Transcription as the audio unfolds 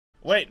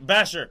Wait,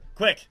 Basher,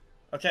 quick.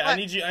 Okay, What? I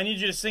need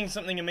you to sing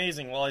something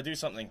amazing while I do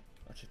something.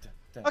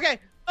 Okay.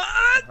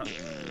 Okay.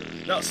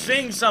 No,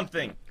 sing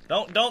something.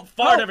 Don't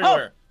fart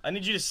everywhere. I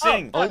need you to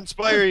sing. I'll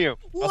inspire you.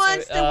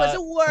 Once there was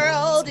a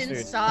world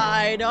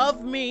inside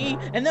of me,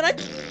 and then I.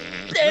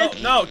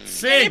 No,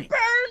 sing. And it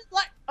burned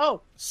like.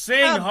 Oh.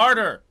 Sing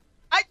harder.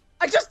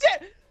 I just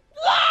did.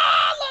 La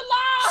la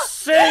la.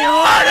 Sing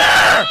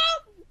harder.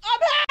 I'm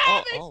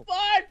having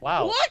fun.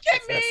 Wow. Look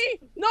at me.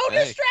 No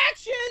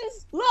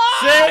distractions. La,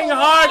 Sing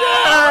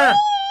harder.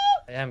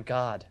 I am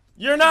God.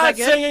 You're not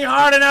singing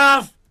hard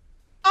enough.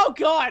 Oh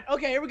God.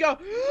 Okay, here we go.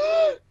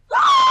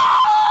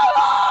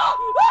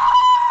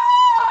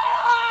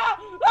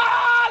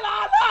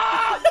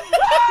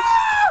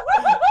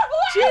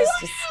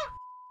 Jesus.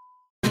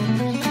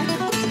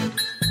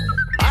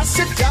 I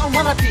sit down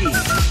when I pee.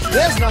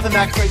 There's nothing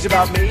that crazy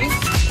about me.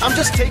 I'm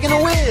just taking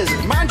a whiz.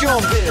 Mind your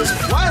own biz.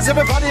 Why is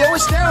everybody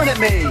always staring at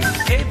me?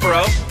 Hey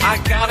bro,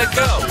 I gotta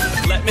go.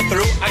 Let me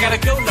through, I gotta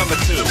go number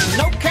 2.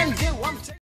 No cap.